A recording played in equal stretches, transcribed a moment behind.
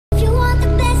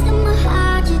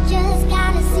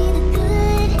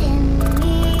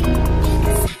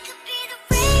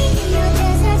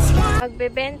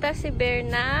Magbebenta si Bear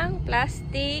ng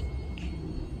plastic.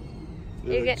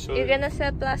 You're gonna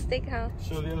sell plastic, huh?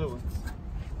 Show the other ones.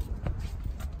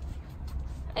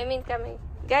 I mean kami.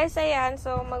 Guys, ayan.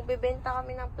 So, magbebenta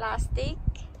kami ng plastic.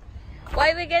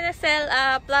 Why we gonna sell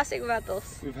plastic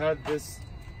bottles? We've had this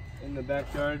in the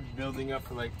backyard building up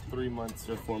for like 3 months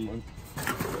or 4 months.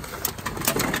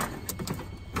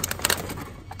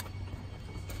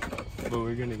 But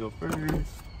we're gonna go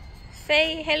first.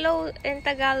 Say hello in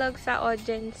Tagalog sa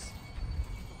audience.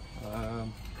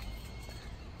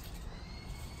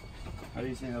 How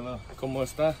do you say hello? ¿Cómo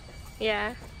está?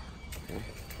 Yeah. Okay.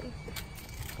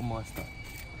 ¿Cómo está?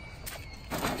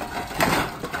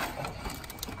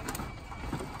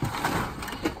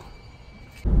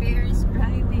 Bear is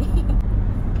driving.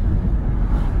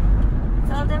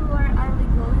 Tell them where are we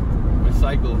going?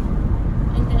 Recycle.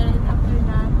 And then after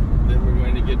that, Then we're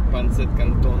going to get pancit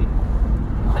canton.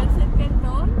 pancit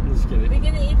canton? Just kidding. We're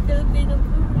gonna eat Filipino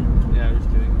food. Yeah, I'm just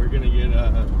kidding. We're gonna get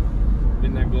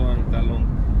binagoang talong.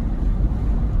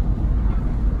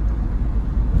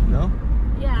 No?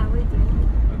 Yeah, we do.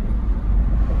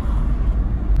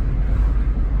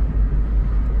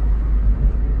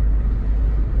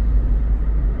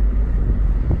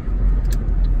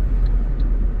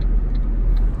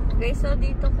 Guys, so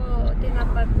dito ko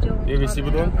tinapat yung receive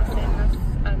it doon? kasi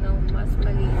mas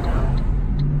malinaw.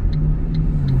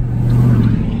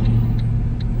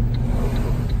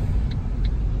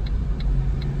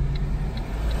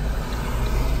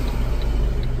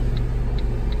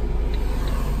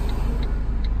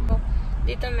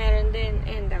 Dito meron din.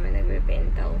 And dami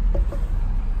nagbebenta.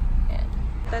 Ayan.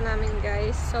 Ito namin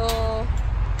guys. So,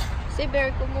 si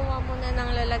Bear kumuha muna ng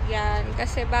lalagyan.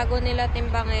 Kasi bago nila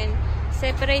timbangin,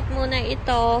 separate muna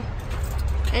ito.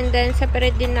 And then,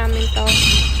 separate din namin to.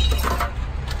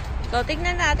 So,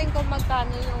 tignan natin kung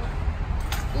magkano yung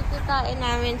kikitain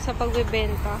namin sa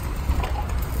pagbebenta.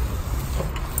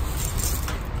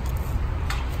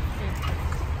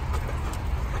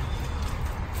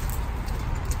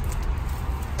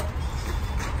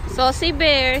 So, si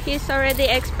Bear, he's already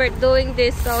expert doing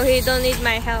this, so he don't need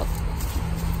my help.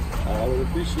 I would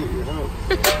appreciate your help.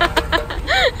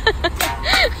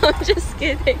 I'm just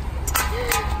kidding.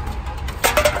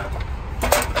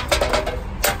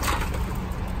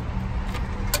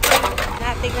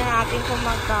 Tignan natin kung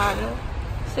magkano.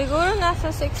 Siguro nasa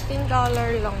 $16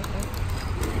 lang.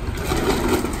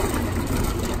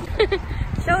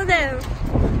 Show them.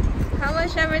 How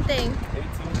much everything?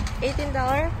 $18.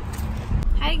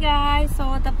 Hi guys! So,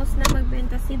 tapos na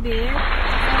magbenta si Bear. So,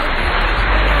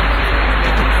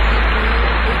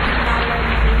 $18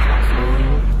 na rin siya. So,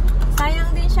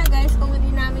 sayang din siya guys kung hindi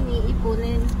namin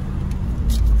iipunin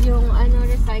yung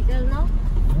recycle, no?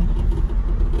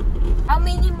 How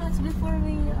many months before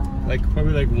we... Like,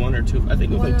 probably like 1 or 2. I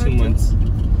think it was like 2 months.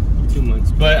 2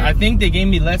 months. But I think they gave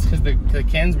me less because the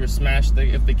cans were smashed.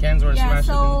 If the cans weren't smashed,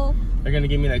 so, they're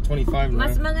gonna give me like 25 now.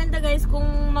 Mas maganda guys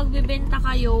kung magbebenta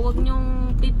kayo, wag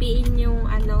nyong pipiin yung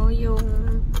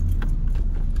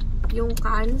yung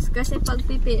cans. Kasi pag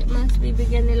pipi, mas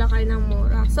bibigyan nila kayo ng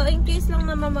mura. So, in case lang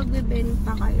naman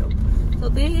magbebenta kayo.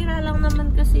 So, bihira lang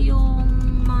naman kasi yung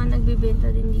mga nagbebenta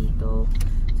din dito.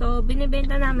 So,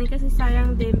 binibenta namin kasi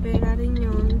sayang din, pera rin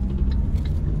yun.